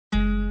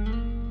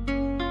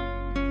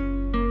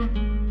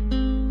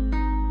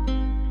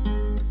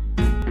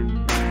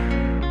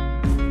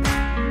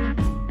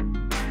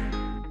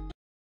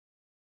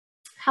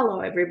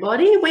Hello,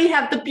 everybody. We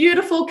have the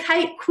beautiful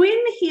Kate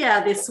Quinn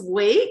here this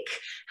week.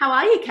 How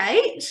are you,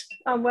 Kate?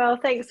 I'm well,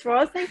 thanks,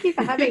 Roz. Thank you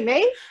for having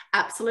me.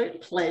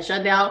 Absolute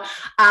pleasure. Now,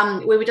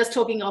 we were just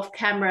talking off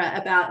camera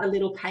about a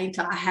little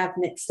painter I have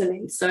next to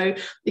me. So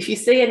if you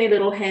see any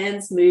little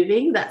hands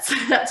moving,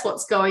 that's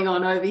what's going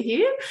on over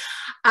here.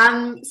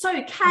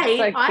 So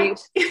Kate,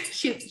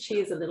 she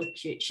is a little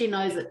cute. She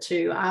knows it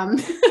too.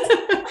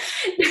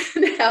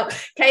 Now,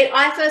 Kate,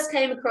 I first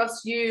came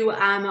across you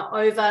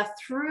over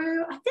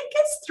through, I think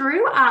it's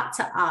through Art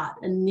to Art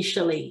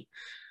initially.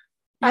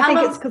 I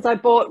think it's because I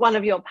bought one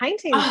of your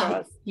paintings,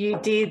 Roz. You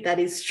did, that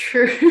is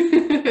true.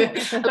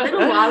 A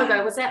little while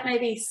ago. Was that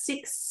maybe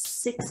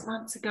six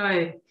months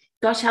ago?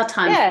 Gosh, how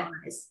time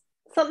flies.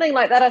 Something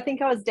like that. I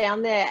think I was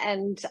down there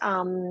and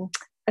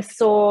I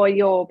saw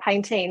your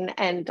painting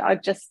and I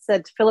just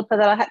said to Philippa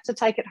that I had to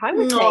take it home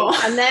with me.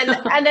 And then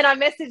I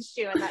messaged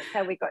you and that's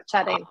how we got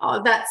chatting.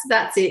 Oh,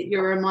 that's it.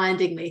 You're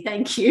reminding me.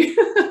 Thank you.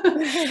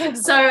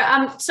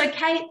 So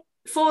Kate,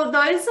 for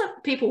those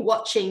people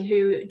watching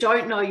who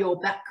don't know your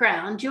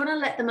background, do you want to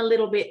let them know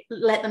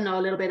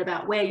a little bit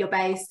about where you're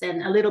based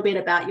and a little bit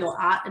about your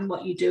art and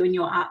what you do in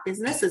your art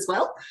business as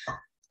well?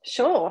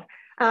 Sure.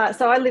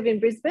 So I live in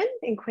Brisbane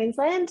in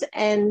Queensland,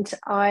 and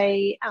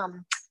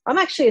I'm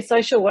actually a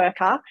social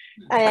worker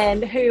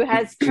and who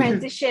has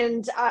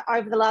transitioned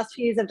over the last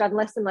few years. I've done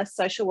less and less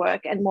social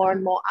work and more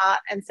art.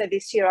 And so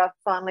this year I've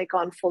finally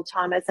gone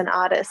full-time as an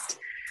artist.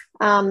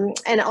 And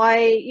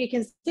you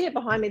can see it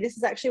behind me. This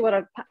is actually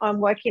what I'm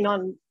working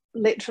on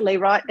literally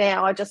right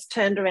now. I just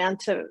turned around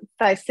to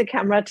face the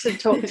camera to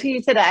talk to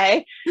you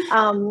today.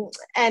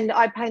 And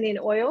I paint in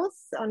oils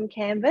on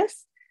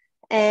canvas.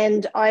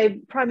 And I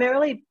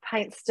primarily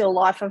paint still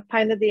life. I've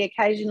painted the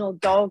occasional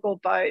dog or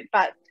boat,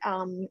 but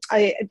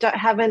I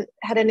haven't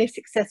had any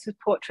success with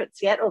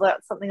portraits yet, although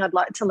it's something I'd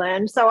like to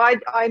learn. So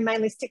I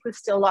mainly stick with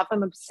still life.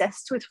 I'm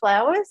obsessed with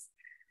flowers,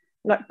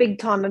 like big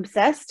time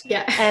obsessed.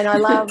 Yeah. And I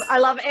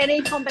love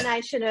any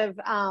combination of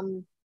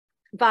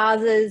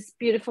vases,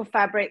 beautiful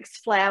fabrics,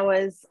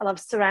 flowers. I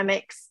love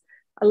ceramics.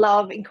 I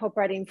love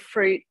incorporating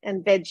fruit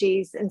and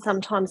veggies and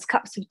sometimes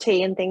cups of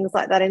tea and things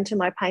like that into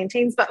my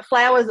paintings. But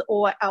flowers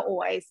are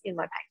always in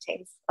my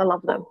paintings. I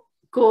love them.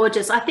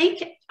 Gorgeous. I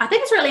think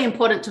it's really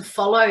important to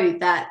follow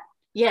that.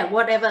 Yeah,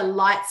 whatever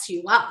lights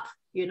you up.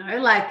 You know,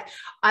 like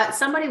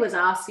somebody was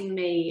asking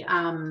me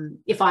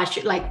if I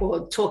should,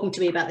 or talking to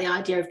me about the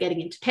idea of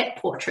getting into pet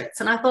portraits.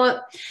 And I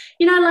thought,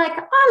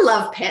 I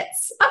love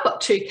pets. I've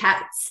got 2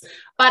 cats,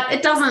 but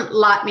it doesn't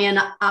light me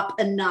up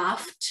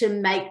enough to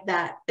make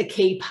that a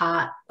key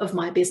part of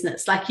my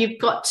business. Like you've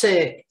got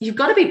to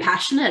be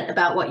passionate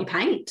about what you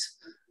paint.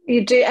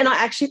 You do. And I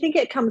actually think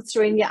it comes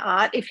through in your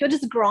art. If you're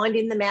just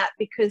grinding them out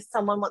because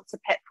someone wants a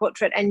pet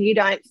portrait and you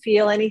don't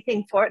feel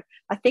anything for it,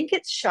 I think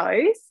it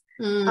shows.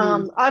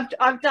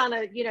 I've done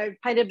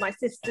painted my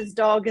sister's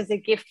dog as a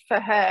gift for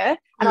her,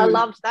 and I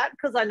loved that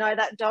because I know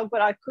that dog, but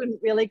I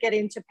couldn't really get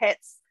into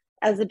pets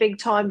as a big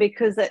time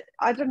because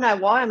I don't know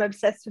why I'm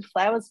obsessed with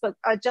flowers, but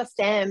I just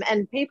am.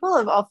 And people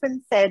have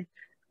often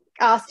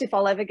asked if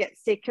I'll ever get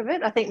sick of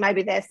it. I think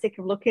maybe they're sick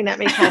of looking at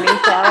me painting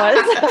flowers.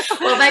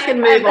 Well, they can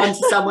move on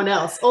to someone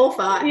else. All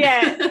fine.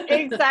 Yeah,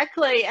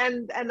 exactly.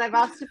 And they've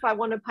asked if I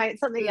want to paint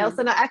something else,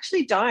 and I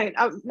actually don't.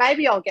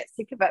 Maybe I'll get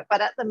sick of it,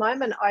 but at the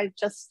moment I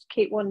just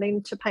keep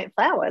wanting to paint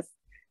flowers.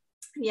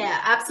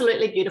 Yeah,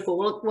 absolutely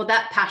beautiful. Well,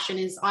 that passion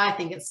is, I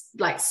think it's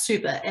like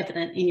super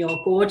evident in your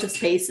gorgeous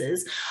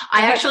pieces.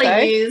 I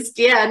actually used,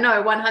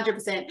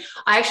 100%.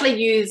 I actually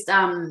used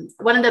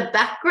one of the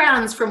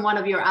backgrounds from one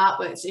of your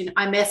artworks.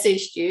 I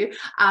messaged you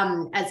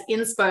as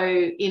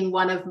inspo in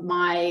one of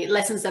my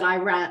lessons that I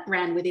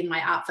ran within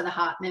my Art for the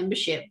Heart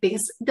membership,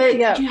 because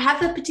you have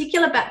the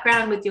particular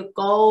background with your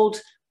gold,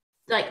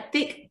 like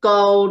thick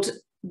gold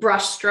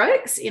brush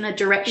strokes in a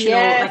directional,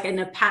 like in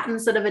a pattern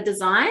sort of a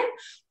design.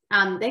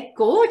 They're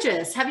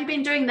gorgeous. Have you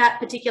been doing that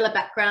particular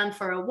background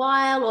for a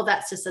while, or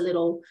that's just a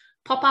little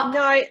pop-up?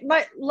 No,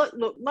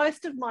 look,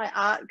 most of my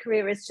art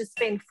career has just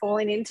been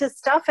falling into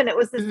stuff, and it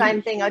was the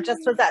same thing. I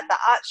just was at the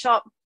art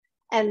shop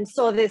and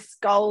saw this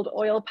gold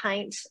oil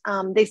paint,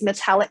 these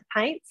metallic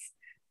paints,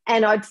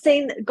 and I'd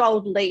seen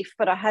gold leaf,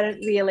 but I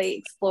hadn't really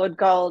explored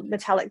gold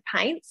metallic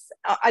paints.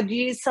 I'd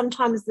use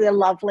sometimes the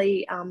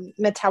lovely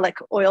metallic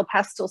oil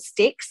pastel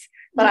sticks,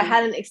 but I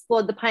hadn't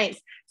explored the paints.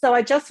 So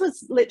I just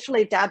was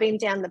literally dabbing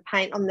down the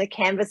paint on the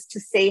canvas to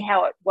see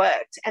how it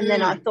worked. And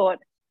then I thought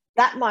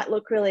that might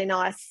look really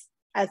nice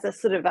as a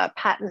sort of a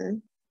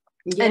pattern.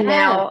 Yeah. And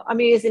now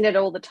I'm using it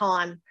all the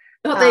time.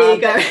 Oh, there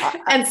you go.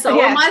 And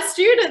so are my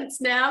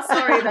students now.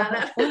 Sorry about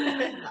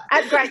that.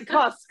 At great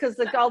cost, because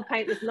the gold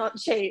paint is not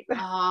cheap.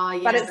 Oh,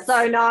 yes. But it's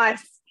so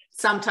nice.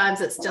 Sometimes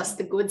it's just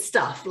the good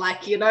stuff,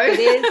 It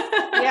is.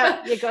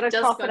 Yeah, you got to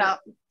cough it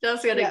up.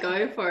 Just got to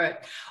go for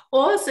it.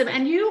 Awesome.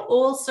 And you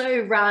also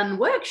run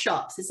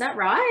workshops, is that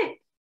right?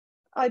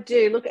 I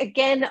do. Look,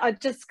 again, I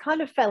just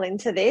kind of fell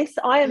into this.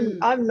 I'm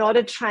not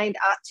a trained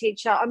art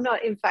teacher. I'm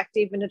not, in fact,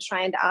 even a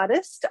trained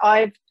artist.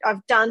 I've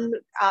done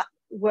art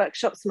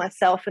workshops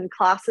myself and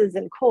classes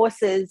and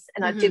courses,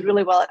 and I did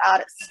really well at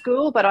art at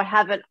school, but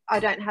I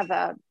don't have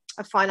a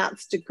fine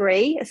arts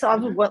degree.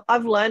 So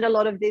I've learned a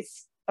lot of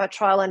this by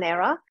trial and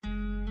error.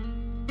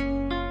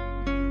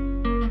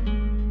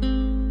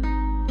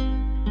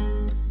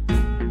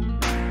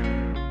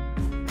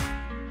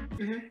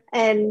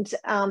 And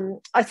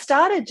I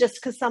started just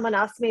because someone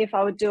asked me if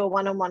I would do a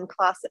one-on-one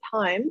class at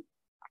home.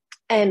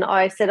 And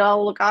I said,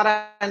 oh, look,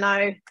 I don't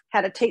know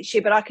how to teach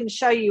you, but I can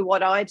show you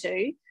what I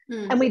do.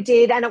 And we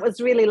did, and it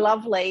was really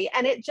lovely.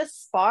 And it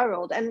just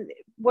spiraled and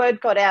word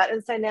got out.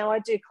 And so now I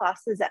do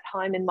classes at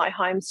home in my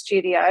home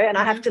studio, and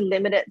I have to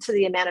limit it to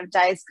the amount of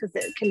days because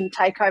it can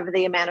take over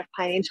the amount of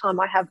painting time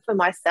I have for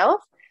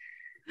myself.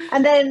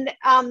 And then,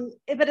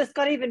 but it's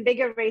got even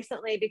bigger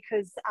recently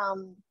because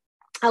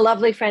a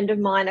lovely friend of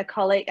mine,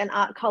 an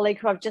art colleague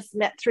who I've just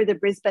met through the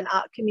Brisbane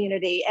art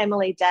community,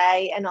 Emily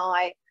Day, and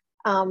I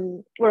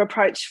were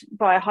approached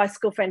by a high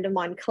school friend of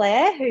mine,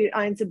 Claire, who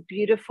owns a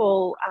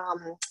beautiful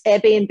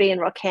Airbnb in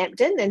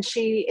Rockhampton, and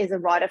she is a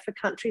writer for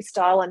country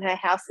style, and her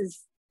house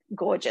is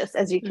gorgeous,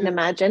 as you can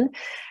imagine.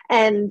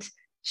 And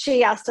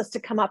she asked us to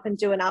come up and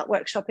do an art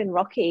workshop in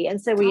Rocky, and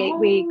so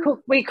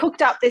we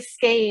cooked up this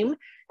scheme.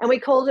 And we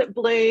called it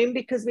Bloom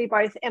because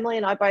Emily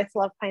and I both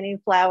love painting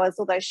flowers,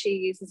 although she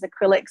uses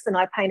acrylics and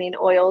I paint in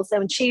oils.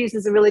 And she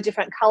uses a really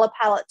different colour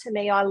palette to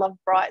me. I love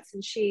brights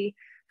and she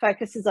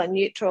focuses on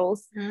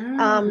neutrals.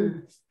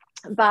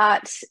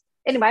 But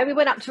anyway, we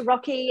went up to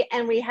Rocky,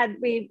 and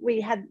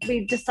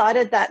we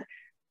decided that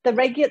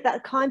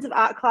the kinds of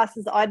art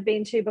classes I'd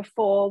been to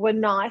before were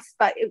nice,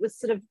 but it was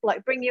sort of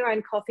like bring your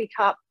own coffee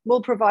cup.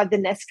 We'll provide the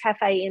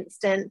Nescafe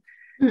instant.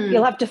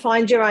 You'll have to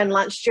find your own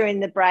lunch during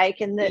the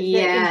break, and the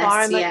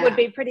environment would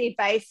be pretty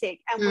basic.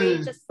 And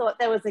we just thought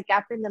there was a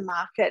gap in the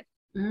market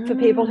for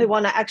people who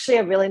want to actually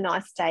a really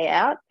nice day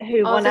out,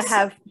 who want to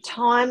have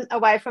time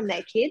away from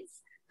their kids.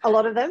 A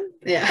lot of them,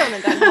 some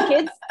of them don't have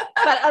kids,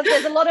 but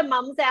there's a lot of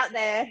mums out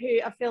there who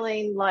are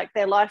feeling like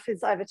their life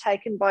is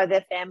overtaken by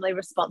their family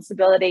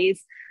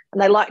responsibilities, and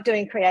they like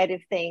doing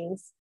creative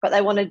things, but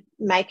they want to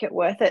make it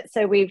worth it.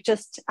 So we've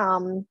just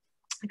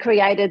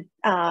created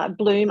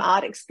Bloom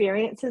Art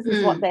Experiences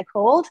is what they're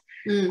called,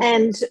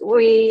 and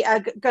we are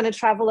going to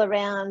travel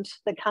around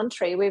the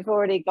country. We've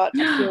already got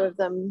a few of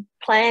them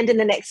planned in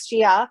the next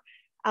year,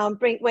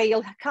 where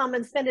you'll come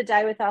and spend a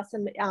day with us,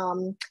 and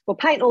we'll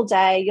paint all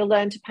day. You'll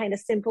learn to paint a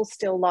simple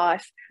still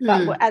life,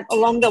 but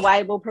along the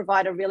way we'll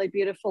provide a really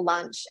beautiful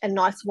lunch and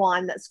nice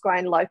wine that's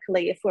grown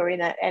locally if we're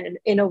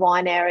in a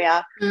wine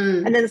area,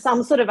 and then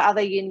some sort of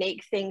other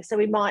unique thing. So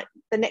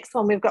the next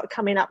one we've got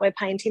coming up, we're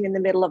painting in the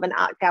middle of an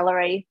art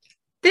gallery.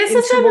 This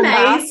is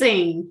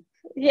amazing.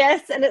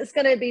 Yes, and it's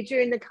going to be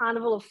during the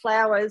Carnival of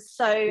Flowers.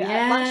 So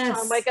at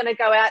lunchtime, we're going to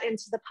go out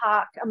into the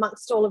park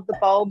amongst all of the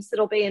bulbs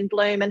that'll be in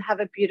bloom and have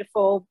a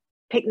beautiful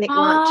picnic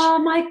lunch. Oh,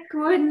 my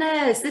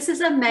goodness. This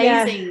is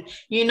amazing.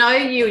 Yeah.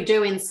 You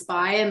do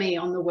inspire me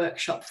on the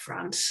workshop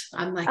front.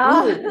 I'm like,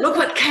 look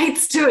what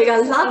Kate's doing. I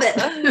love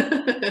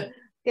it.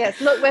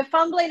 Yes, look, we're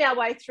fumbling our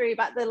way through,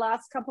 but the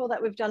last couple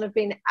that we've done have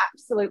been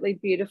absolutely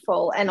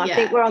beautiful. And I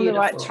think we're on the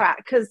right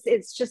track because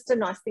it's just a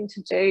nice thing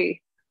to do.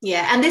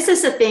 Yeah, and this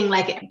is the thing,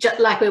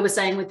 like we were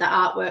saying with the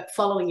artwork,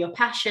 following your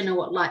passion and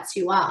what lights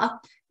you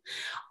up.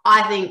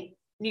 I think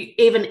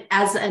even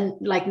as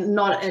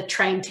not a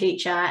trained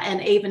teacher,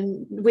 and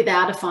even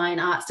without a fine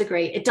arts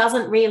degree,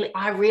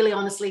 I really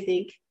honestly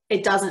think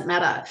it doesn't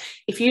matter.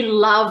 If you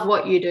love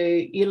what you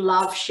do, you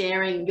love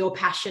sharing your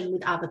passion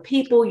with other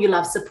people, you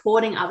love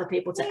supporting other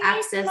people to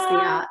access the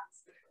arts.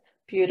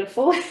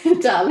 Beautiful,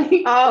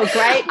 darling. Oh,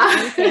 great.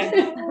 Thank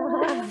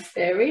you.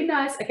 Very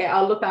nice. Okay,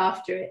 I'll look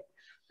after it.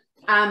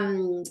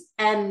 And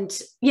then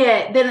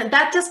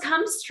that just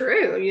comes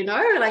through,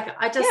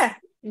 I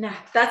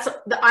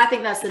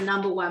think that's the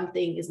number one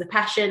thing, is the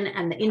passion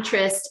and the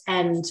interest,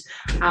 and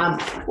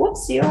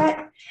you're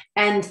right,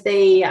 and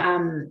the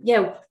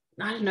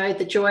I don't know,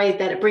 the joy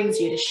that it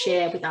brings you to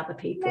share with other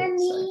people.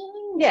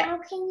 Mommy, how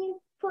can you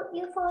put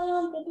your phone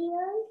on video?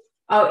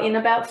 Oh, in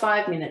about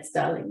 5 minutes,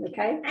 darling.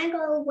 Okay, I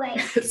go away.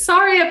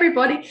 Sorry,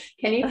 everybody.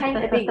 Can you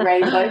paint a big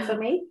rainbow for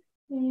me?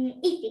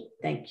 Easy.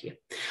 Thank you.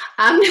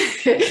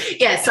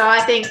 So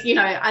I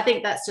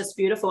think that's just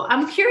beautiful.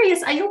 I'm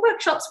curious, are your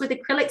workshops with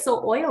acrylics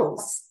or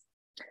oils?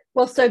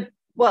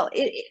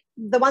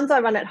 The ones I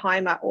run at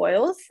home are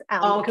oils,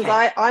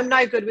 because I'm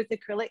no good with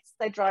acrylics.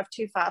 They drive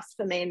too fast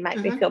for me and make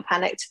me feel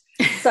panicked.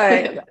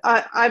 So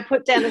I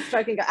put down a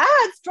stroke and go,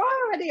 it's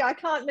dry already. I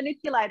can't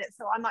manipulate it.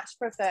 So I much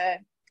prefer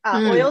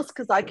oils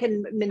because I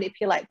can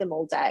manipulate them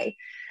all day.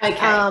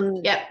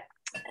 Okay. Yep.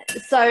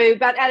 So,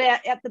 but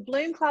at the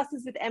Bloom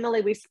classes with Emily,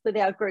 we split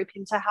our group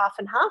into half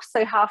and half.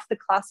 So half the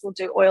class will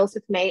do oils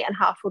with me and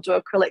half will do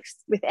acrylics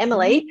with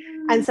Emily.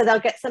 And so they'll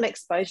get some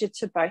exposure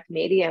to both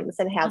mediums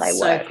and how they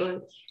work. So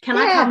good. Can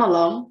I come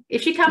along?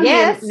 If you come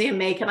near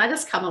me, can I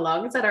just come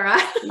along? Is that all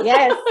right?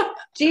 Yes.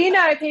 Do you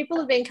know, people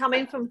have been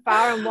coming from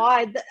far and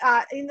wide.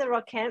 In the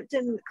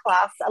Rockhampton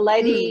class, a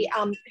lady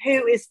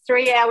who is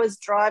 3 hours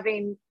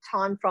driving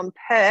time from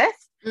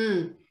Perth,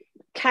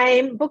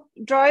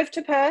 drove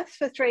to Perth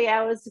for 3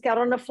 hours, got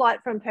on a flight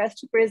from Perth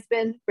to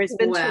Brisbane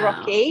to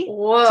Rocky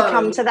Whoa. to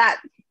come to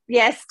that.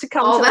 Yes, to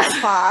come to that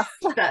class.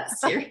 That's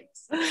serious.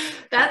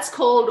 That's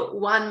called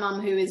one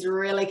mum who is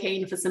really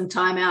keen for some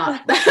time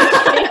out.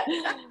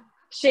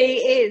 She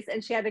is,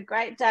 and she had a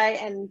great day,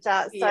 and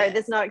so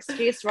there's no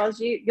excuse, Ros.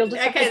 You'll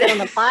just have to get on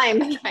the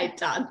plane. Okay,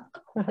 done.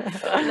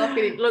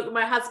 Look,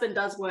 my husband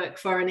does work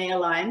for an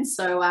airline,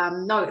 so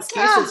no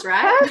excuses,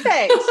 right?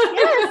 Perfect.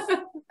 Yes.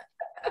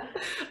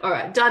 All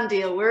right, done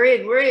deal. We're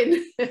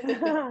in. So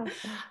how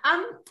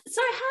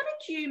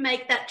did you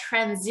make that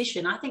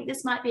transition? I think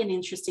this might be an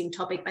interesting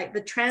topic, like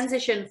the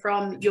transition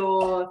from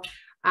your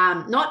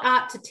not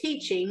art to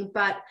teaching,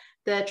 but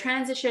the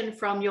transition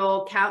from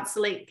your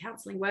counseling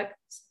work,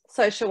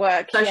 social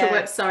work,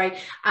 sorry,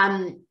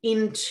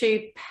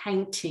 into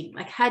painting.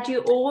 Like, had you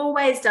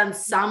always done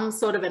some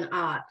sort of an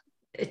art?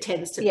 It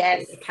tends to be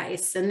the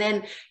case. And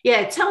then,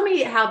 tell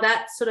me how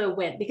that sort of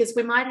went, because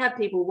we might have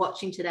people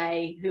watching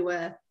today who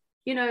are,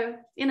 in a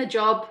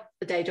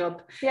day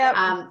job,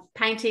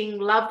 painting,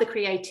 love the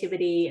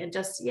creativity, and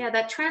just,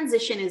 that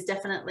transition is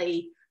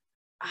definitely,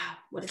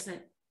 what is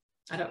it?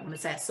 I don't want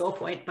to say a sore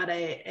point, but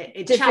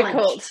a difficult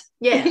challenge.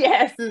 Yeah.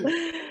 Yes.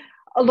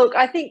 Look,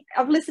 I think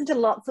I've listened to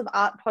lots of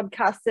art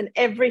podcasts, and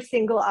every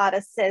single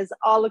artist says,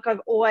 look, I've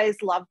always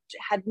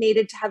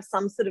needed to have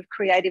some sort of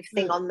creative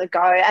thing on the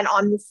go, and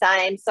I'm the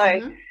same.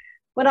 So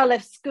when I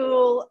left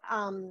school,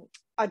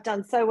 I'd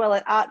done so well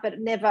at art, but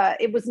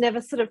it was never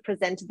sort of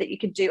presented that you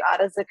could do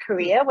art as a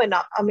career.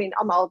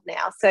 I'm old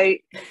now, so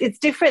it's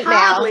different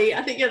now.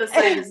 I think you're the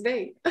same as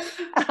me.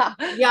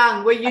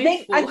 Young, we're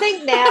youthful. I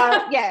think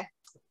now,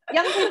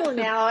 young people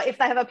now, if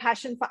they have a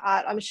passion for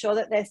art, I'm sure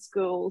that their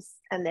schools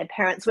and their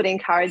parents would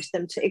encourage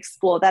them to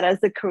explore that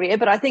as a career.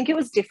 But I think it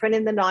was different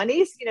in the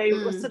 90s.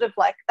 It was sort of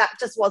like that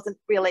just wasn't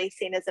really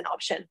seen as an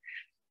option.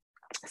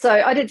 So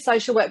I did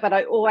social work, but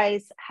I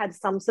always had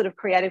some sort of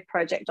creative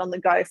project on the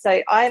go.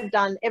 So I've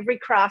done every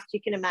craft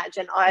you can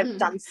imagine. I've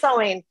done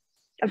sewing,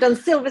 I've done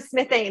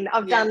silversmithing,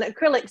 I've done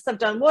acrylics, I've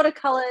done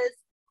watercolors,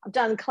 I've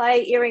done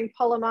clay, earring,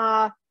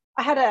 polymer.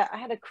 I had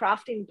a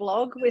crafting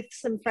blog with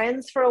some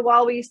friends for a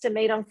while. We used to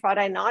meet on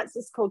Friday nights.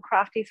 It's called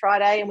Crafty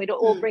Friday, and we'd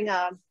all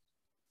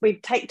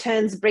we'd take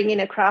turns bringing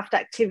a craft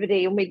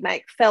activity, and we'd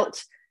make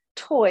felt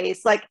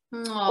toys, like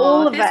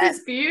all of it. This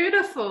is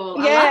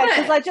beautiful. Yeah,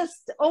 because I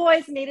just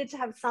always needed to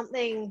have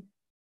something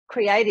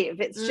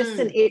creative. It's just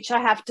an itch I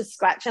have to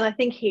scratch, and I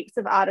think heaps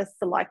of artists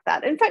are like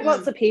that. In fact,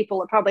 lots of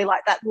people are probably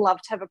like that,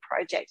 love to have a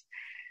project.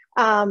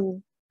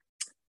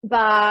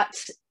 But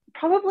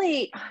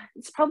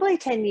it's probably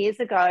 10 years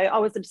ago, I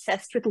was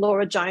obsessed with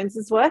Laura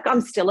Jones's work.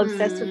 I'm still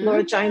obsessed with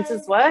Laura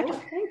Jones's work.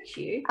 Oh, thank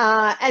you.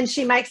 And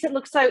she makes it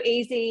look so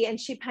easy, and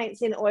she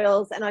paints in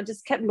oils, and I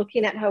just kept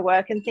looking at her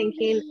work and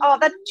thinking,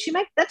 that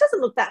doesn't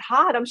look that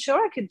hard. I'm sure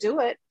I could do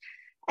it.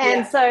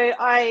 And so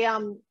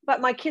but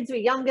my kids were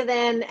younger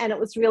then, and it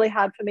was really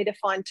hard for me to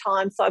find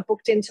time. So I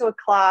booked into a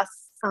class,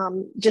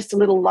 just a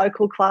little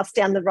local class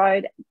down the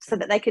road, so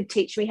that they could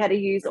teach me how to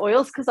use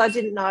oils, because I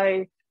didn't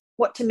know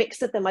what to mix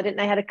with them. I didn't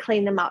know how to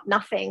clean them up,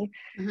 nothing.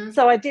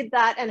 So I did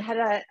that and had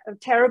a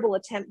terrible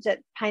attempt at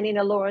painting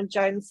a Laura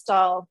Jones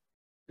style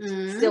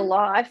still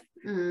life.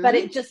 But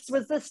it just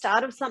was the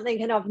start of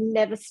something, and I've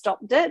never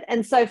stopped it.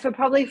 And so for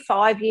probably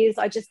 5 years,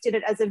 I just did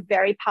it as a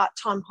very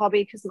part-time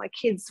hobby, because my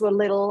kids were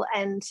little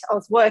and I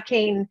was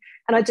working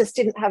and I just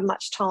didn't have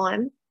much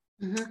time.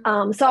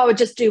 So I would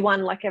just do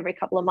one like every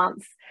couple of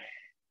months.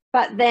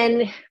 But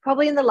then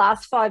probably in the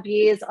last 5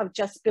 years, I've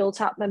just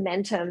built up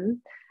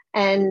momentum.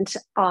 And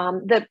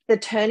the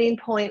turning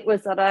point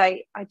was that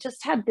I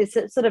just had this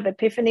sort of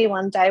epiphany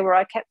one day, where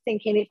I kept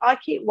thinking, if I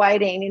keep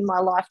waiting in my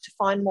life to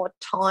find more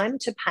time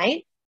to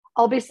paint,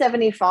 I'll be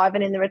 75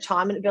 and in the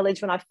retirement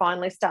village when I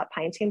finally start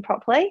painting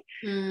properly,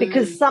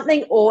 because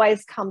something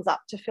always comes up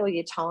to fill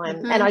your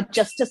time. And I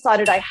just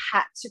decided I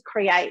had to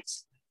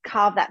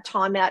carve that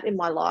time out in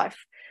my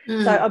life.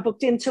 So I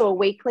booked into a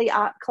weekly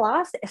art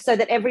class, so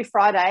that every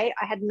Friday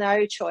I had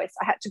no choice.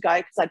 I had to go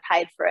because I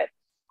paid for it.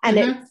 And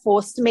it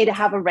forced me to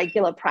have a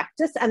regular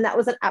practice. And that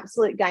was an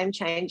absolute game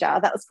changer.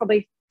 That was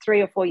probably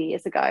 3 or 4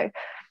 years ago.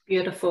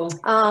 Beautiful.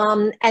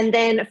 And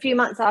then a few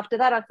months after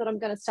that, I thought I'm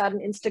going to start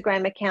an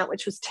Instagram account,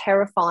 which was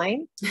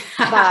terrifying.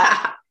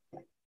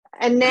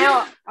 And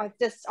now I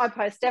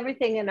post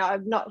everything, and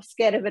I'm not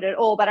scared of it at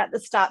all. But at the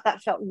start,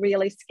 that felt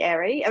really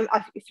scary. And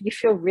you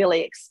feel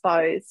really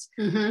exposed.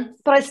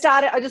 But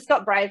I just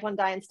got brave one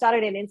day and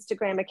started an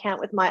Instagram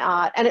account with my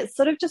art. And it's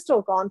sort of just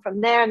all gone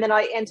from there. And then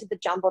I entered the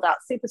Jumbled Art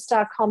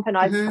Superstar comp, and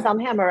I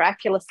somehow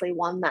miraculously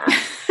won that.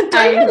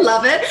 Don't you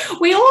love it?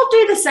 We all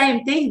do the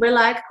same thing. We're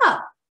like,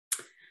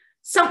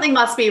 something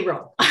must be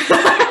wrong.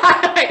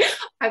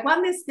 I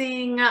won this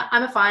thing,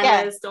 I'm a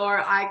finalist, or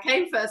I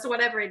came first, or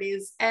whatever it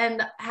is.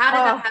 And how did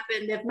that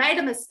happen? They've made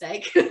a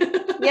mistake.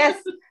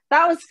 Yes.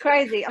 That was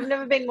crazy. I've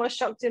never been more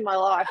shocked in my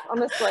life,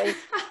 honestly.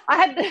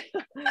 I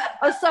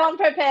was so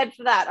unprepared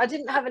for that. I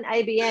didn't have an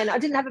ABN. I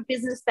didn't have a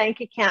business bank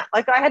account.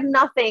 Like, I had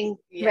nothing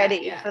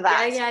ready for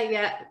that.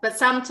 Yeah. But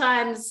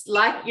sometimes,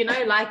 like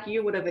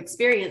you would have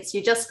experienced,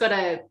 you just got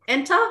to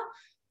enter,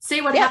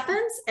 see what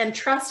happens, and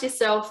trust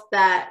yourself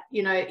that,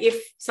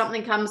 if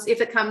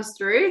it comes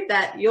through,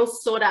 that you'll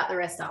sort out the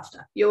rest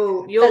after.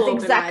 That's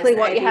exactly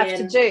what you have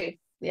to do.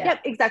 Yeah.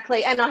 Yep,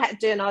 exactly. And I had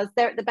to, and I was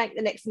there at the bank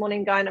the next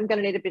morning going, I'm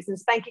going to need a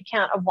business bank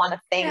account. I've won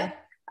a thing.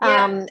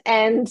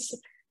 And so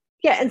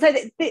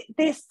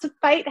this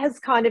fate has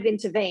kind of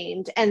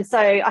intervened. And so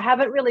I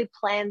haven't really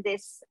planned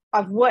this.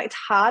 I've worked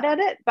hard at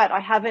it, but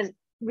I haven't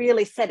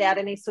really set out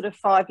any sort of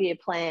 5-year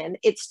plan.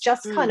 It's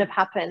just kind of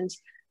happened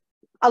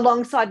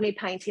alongside me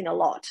painting a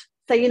lot.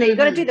 So, you've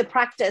got to do the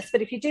practice,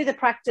 but if you do the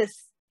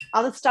practice,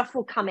 other stuff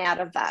will come out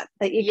of that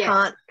you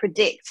can't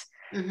predict.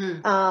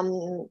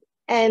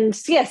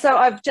 So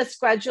I've just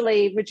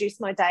gradually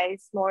reduced my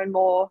days more and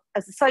more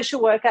as a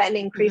social worker and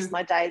increased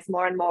my days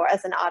more and more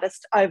as an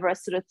artist over a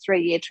sort of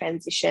 3-year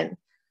transition.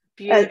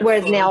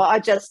 Whereas now I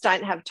just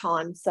don't have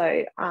time.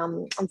 So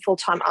I'm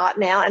full-time art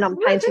now, and I'm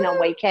painting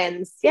on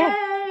weekends. Yeah.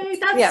 Yay,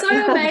 that's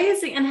so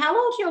amazing. And how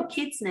old are your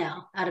kids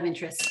now, out of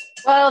interest?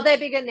 Well, they're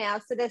bigger now.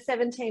 So they're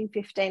 17,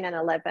 15 and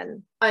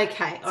 11.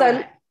 Okay. So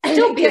right.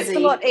 Still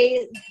busy.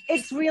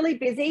 It's really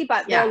busy,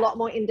 but they're a lot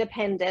more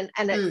independent,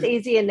 and it's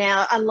easier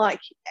now, unlike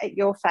at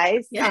your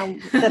phase,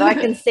 that I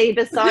can see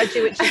beside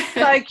you, which is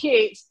so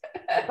cute,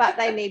 but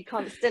they need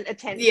constant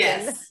attention.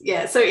 Yes.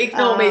 Yeah. So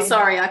ignore me.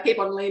 Sorry. I keep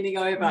on leaning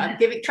over. I'm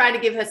trying to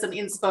give her some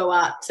inspo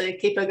art to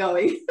keep her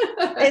going.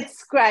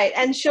 It's great.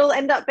 And she'll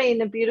end up being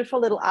a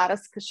beautiful little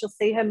artist because she'll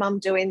see her mum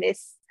doing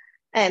this.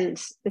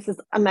 And this is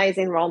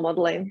amazing role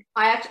modeling.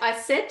 I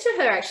said to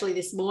her actually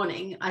this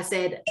morning, I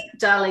said,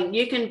 darling,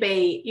 you can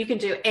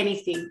do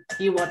anything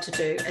you want to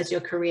do as your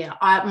career.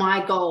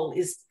 My goal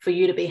is for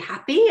you to be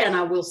happy, and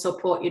I will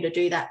support you to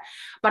do that.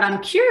 But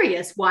I'm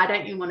curious, why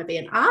don't you want to be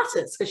an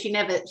artist? Because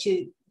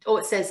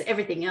it says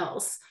everything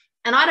else.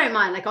 And I don't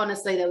mind, like,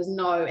 honestly, there was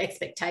no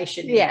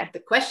expectation in the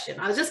question.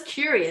 I was just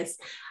curious.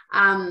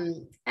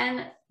 And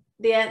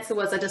the answer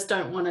was, I just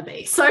don't want to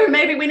be. So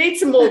maybe we need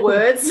some more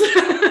words.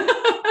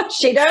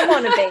 She don't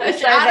want to be.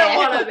 So I don't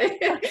want to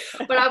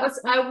be. But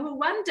I will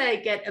one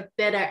day get a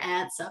better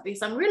answer,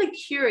 because I'm really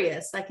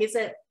curious. Like, is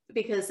it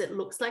because it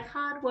looks like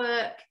hard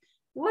work?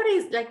 What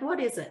is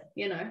it?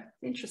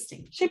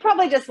 Interesting. She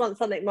probably just wants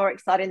something more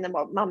exciting than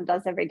what mum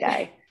does every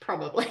day.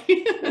 Probably.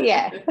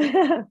 Yeah.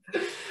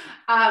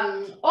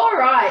 All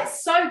right.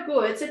 So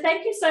good. So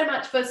thank you so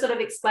much for sort of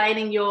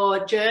explaining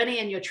your journey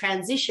and your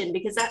transition,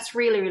 because that's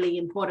really, really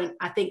important,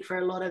 I think, for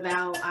a lot of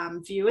our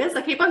viewers.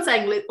 I keep on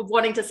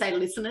wanting to say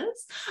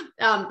listeners,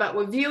 but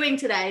we're viewing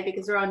today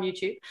because we're on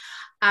YouTube.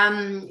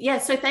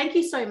 So thank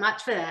you so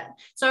much for that.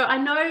 So I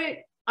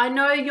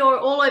know you're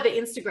all over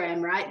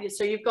Instagram, right?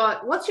 So you've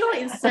got, what's your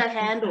Insta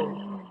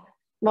handle?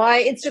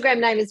 My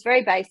Instagram name is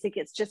very basic.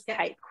 It's just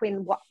Kate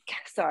Quinn.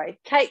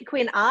 Kate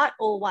Quinn Art,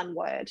 all one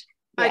word.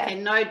 Yeah. Okay,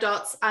 no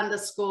dots,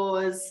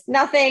 underscores.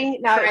 Nothing.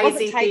 No, it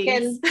wasn't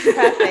taken.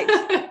 Perfect.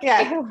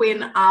 Yeah. Kate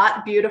Quinn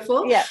Art,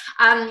 beautiful. Yeah.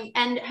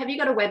 And have you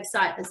got a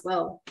website as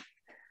well?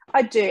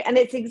 I do, and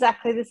it's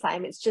exactly the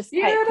same. It's just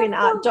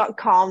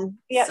katequinnart.com.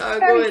 Yeah, so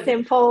very good.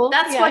 simple.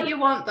 That's what you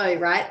want, though,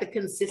 right? The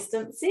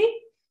consistency.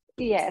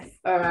 Yes.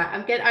 All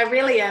right. I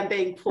really am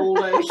being pulled.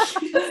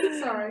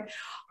 Sorry.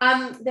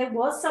 There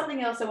was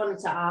something else I wanted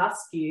to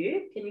ask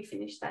you. Can you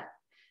finish that?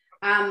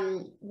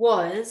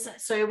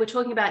 So we're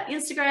talking about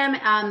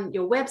Instagram,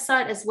 your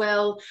website as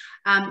well.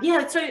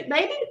 So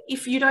maybe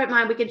if you don't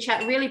mind, we can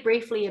chat really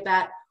briefly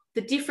about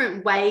the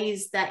different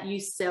ways that you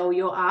sell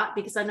your art,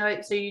 because I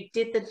know, so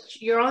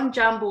you're on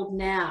Jumbled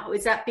now.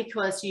 Is that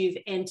because you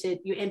entered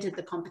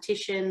the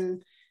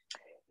competition?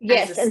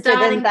 Yes. And so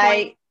then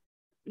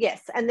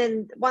and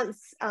then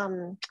once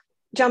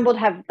Jumbled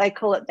they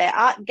call it their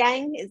art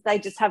gang, is they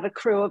just have a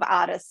crew of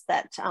artists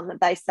that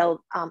they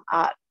sell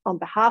art on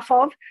behalf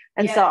of,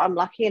 and so I'm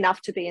lucky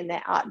enough to be in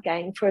their art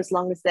gang for as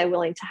long as they're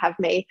willing to have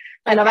me.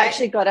 And I've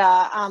actually got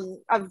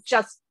I've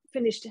just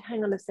finished.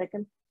 Hang on a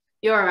second.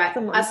 You're all right.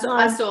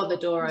 I saw the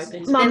door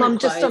open. Mum, I'm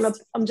just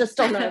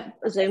on a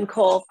Zoom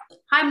call.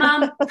 Hi,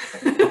 Mum.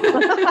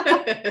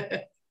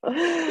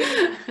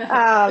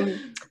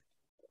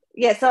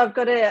 So I've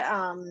got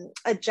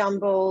a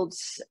Jumbled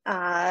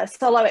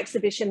solo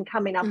exhibition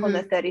coming up on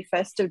the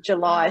 31st of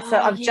July. So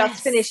I've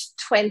just finished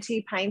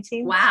 20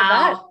 paintings.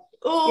 Wow.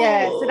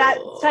 So that's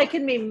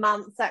taken me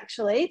months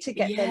actually to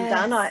get them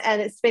done.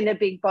 And it's been a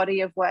big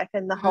body of work,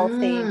 and the whole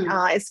thing,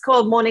 it's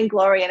called Morning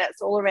Glory, and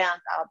it's all around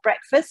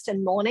breakfast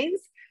and mornings.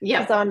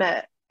 Yeah. Because I'm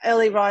an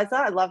early riser.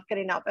 I love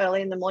getting up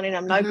early in the morning.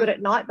 I'm no good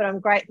at night, but I'm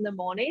great in the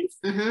mornings.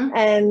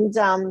 And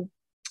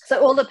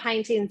so all the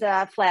paintings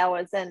are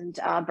flowers and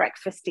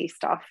breakfasty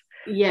stuff.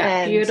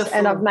 Yeah, beautiful.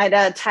 And I've made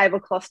a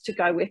tablecloth to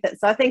go with it.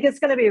 So I think it's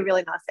going to be a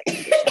really nice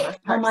exhibition.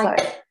 I'm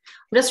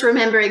just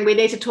remembering we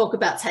need to talk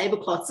about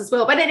tablecloths as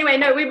well. But anyway,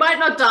 no, we might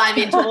not dive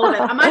into all of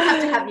it. I might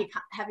have to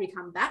have you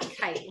come back,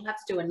 Kate. We'll have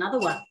to do another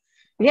one.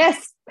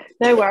 Yes,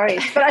 no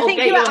worries. But I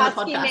think you were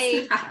asking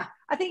me.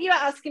 I think you were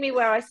asking me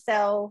where I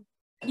sell.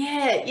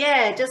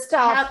 Yeah, just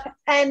stuff.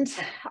 And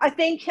I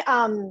think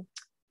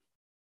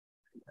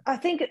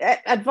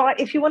advice.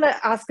 If you want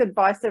to ask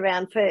advice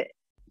around for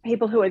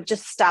people who are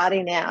just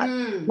starting out,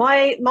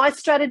 my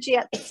strategy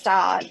at the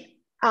start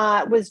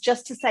was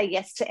just to say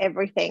yes to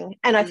everything,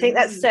 and I think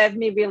that served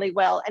me really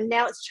well. And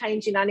now it's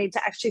changing. I need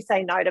to actually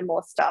say no to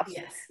more stuff.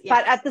 Yes.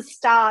 But at the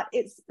start,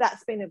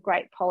 that's been a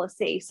great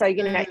policy. So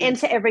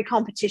enter every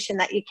competition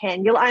that you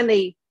can.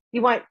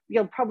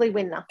 You'll probably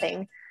win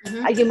nothing.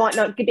 You might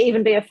not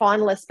even be a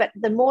finalist, but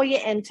the more you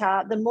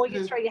enter, the more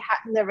you throw your hat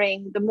in the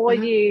ring, the more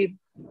you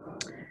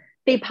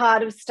be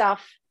part of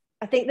stuff.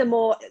 I think the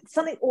more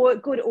something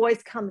good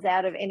always comes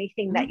out of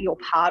anything that you're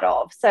part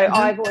of. So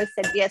I've always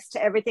said yes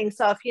to everything.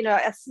 So if,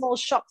 a small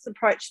shop's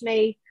approached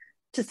me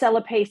to sell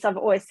a piece, I've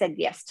always said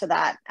yes to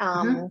that.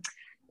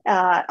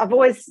 I've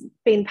always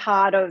been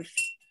part of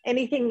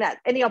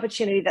any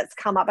opportunity that's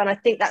come up. And I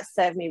think that's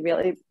served me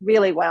really,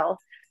 really well.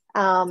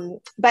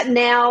 But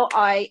now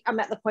I'm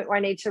at the point where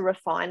I need to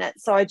refine it.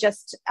 So I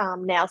just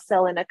now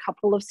sell in a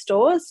couple of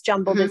stores.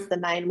 Jumbled is the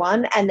main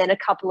one, and then a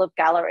couple of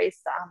galleries.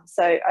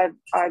 So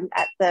I'm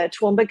at the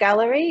Toowoomba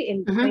Gallery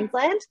in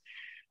Queensland,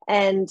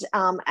 and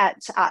at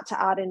Art to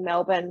Art in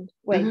Melbourne,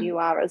 where you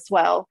are as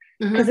well.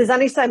 Because there's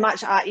only so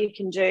much art you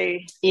can do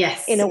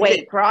in a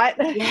week, right?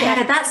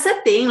 Yeah, that's the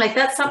thing. Like,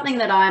 that's something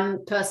that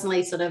I'm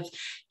personally sort of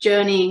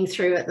journeying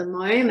through at the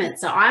moment.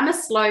 So I'm a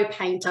slow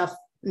painter,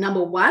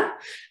 number one.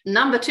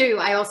 Number two,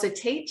 I also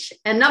teach.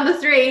 And number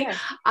three,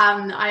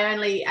 I've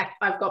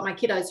got my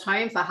kiddos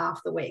home for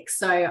half the week.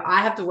 So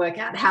I have to work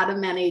out how to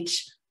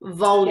manage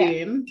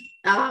volume.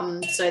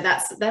 So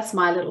that's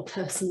my little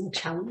personal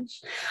challenge.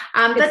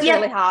 But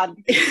really hard.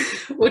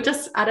 We'll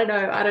just, I don't know.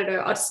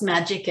 I'll just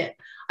magic it.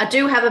 I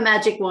do have a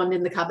magic wand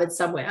in the cupboard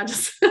somewhere. I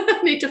just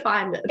need to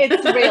find it.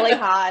 It's really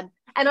hard.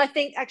 And I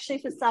think actually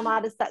for some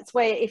artists, that's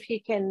where if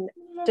you can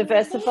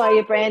diversify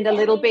your brand a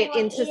little bit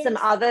into some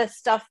other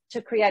stuff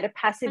to create a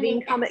passive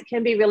income, it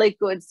can be really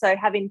good. So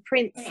having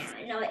prints,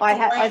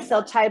 I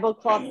sell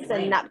tablecloths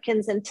and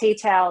napkins and tea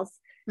towels.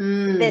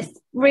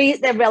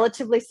 They're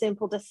relatively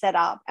simple to set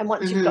up. And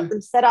once you've got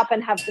them set up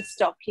and have the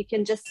stock, you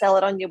can just sell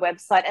it on your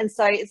website. And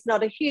so it's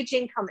not a huge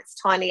income. It's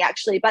tiny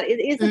actually, but it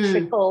is a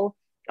trickle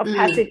of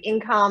passive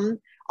income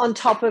on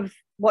top of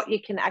what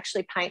you can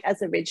actually paint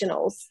as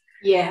originals.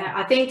 Yeah,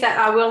 I think that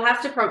I will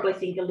have to probably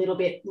think a little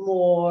bit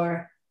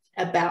more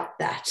about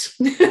that.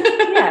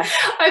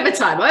 Over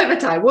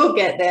time we'll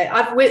get there.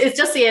 It's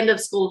just the end of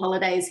school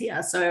holidays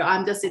here, so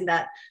I'm just in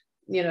that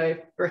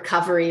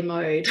recovery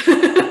mode.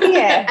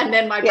 And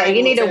then my brain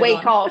you need a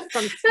week off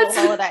from school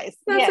holidays.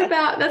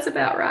 That's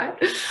about right.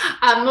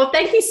 Well,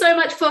 thank you so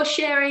much for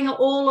sharing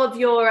all of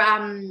your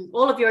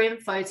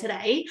info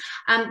today.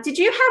 Did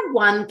you have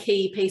one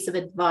key piece of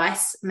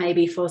advice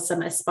maybe for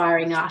some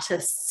aspiring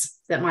artists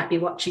that might be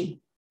watching?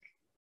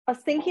 I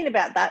was thinking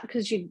about that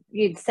because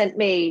you'd said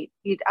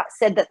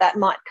that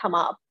might come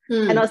up,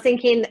 and I was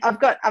thinking I've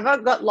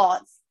got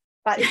lots,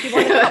 but if you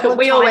want a couple of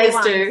we always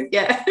ones, do.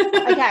 Yeah.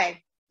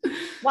 Okay.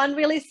 One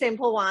really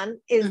simple one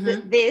is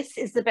that this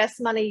is the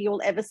best money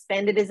you'll ever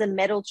spend. It is a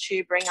metal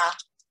tube ringer,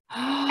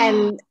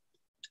 and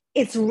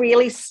it's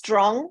really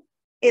strong.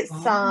 It's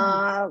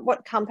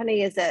what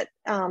company is it?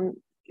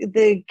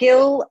 The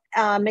Gill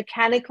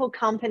Mechanical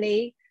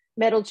Company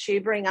metal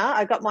tube ringer.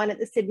 I got mine at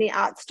the Sydney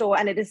Art Store,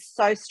 and it is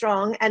so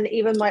strong. And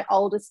even my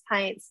oldest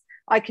paints,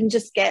 I can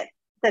just get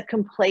the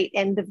complete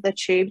end of the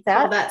tubes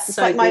out. Oh, that's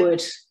so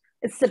good.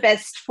 It's the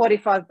best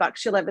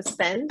 $45 you'll ever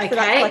spend. Okay, so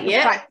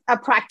that's like a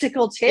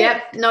practical tip.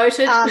 Yep,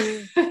 noted.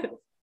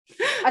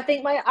 I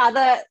think my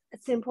other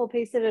simple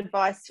piece of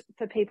advice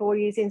for people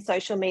using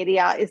social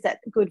media is that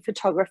good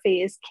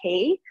photography is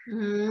key.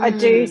 I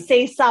do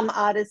see some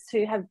artists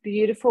who have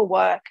beautiful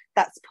work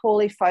that's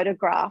poorly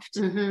photographed,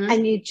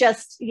 and you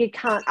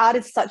can't. Art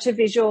is such a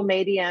visual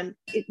medium.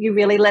 You're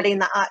really letting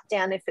the art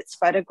down if it's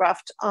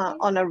photographed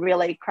on a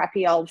really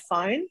crappy old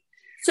phone.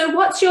 So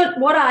what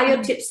are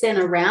your tips then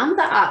around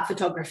the art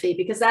photography?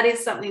 Because that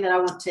is something that I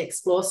want to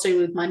explore soon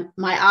with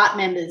my art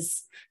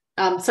members.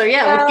 What do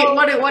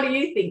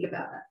you think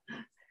about it?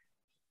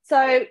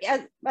 So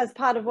as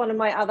part of one of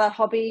my other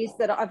hobbies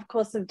that I've, of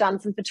course, have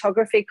done some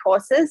photography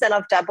courses, and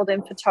I've dabbled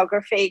in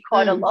photography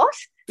quite a lot.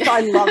 So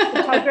I love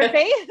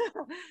photography.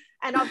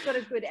 And I've got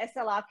a good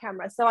SLR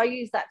camera. So I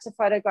use that to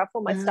photograph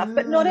all my stuff.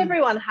 But not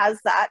everyone has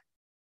that.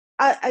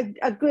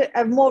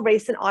 A more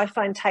recent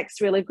iPhone takes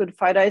really good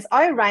photos.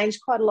 I arrange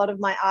quite a lot of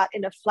my art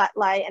in a flat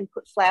lay and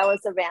put flowers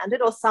around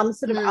it, or some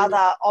sort of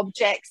other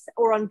objects,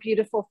 or on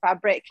beautiful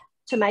fabric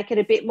to make it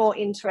a bit more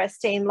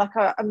interesting. Like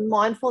I'm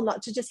mindful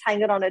not to just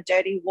hang it on a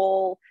dirty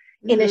wall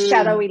in a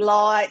shadowy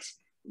light,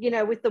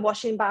 with the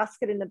washing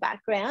basket in the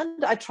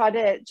background. I try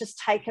to just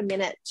take a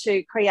minute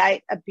to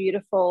create a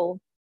beautiful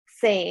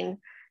scene.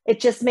 It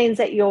just means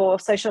that your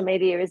social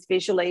media is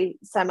visually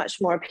so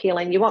much more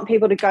appealing. You want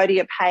people to go to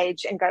your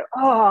page and go,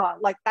 oh,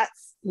 like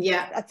that's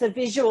a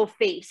visual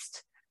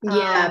feast.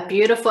 Yeah,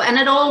 beautiful. And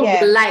it all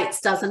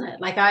relates, doesn't it?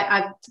 Like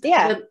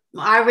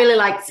I really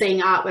like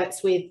seeing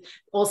artworks with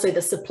also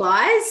the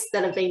supplies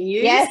that have been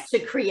used to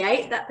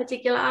create that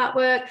particular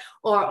artwork,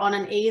 or on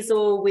an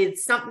easel with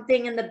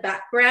something in the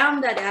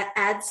background that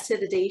adds to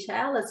the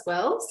detail as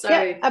well. So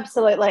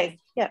absolutely.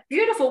 Yeah.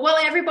 Beautiful. Well,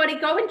 everybody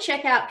go and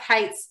check out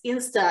Kate's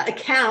Insta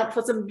account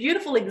for some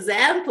beautiful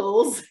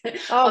examples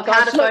of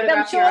how to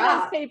photograph I'm sure your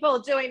there's art. people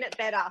doing it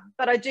better,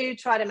 but I do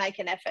try to make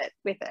an effort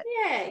with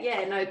it.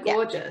 Yeah, no,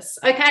 gorgeous.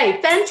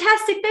 Okay,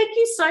 fantastic. Thank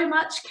you so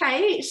much,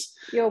 Kate.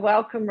 You're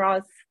welcome,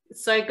 Roz.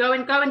 So go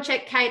and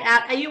check Kate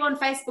out. Are you on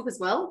Facebook as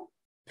well?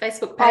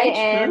 Facebook page?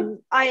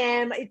 I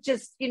am. It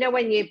just,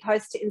 when you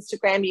post to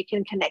Instagram, you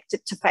can connect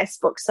it to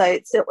Facebook. So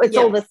it's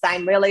all the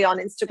same really on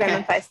Instagram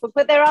and Facebook.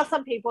 But there are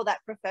some people that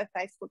prefer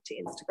Facebook to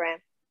Instagram.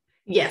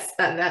 Yes,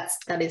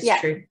 that is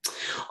true.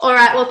 All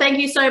right. Well, thank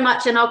you so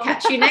much, and I'll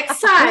catch you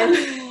next time.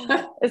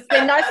 It's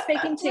been nice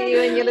speaking to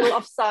you and your little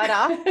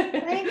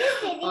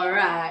offsider. All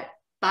right.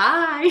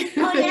 Bye.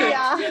 Oh,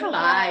 yeah.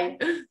 Bye.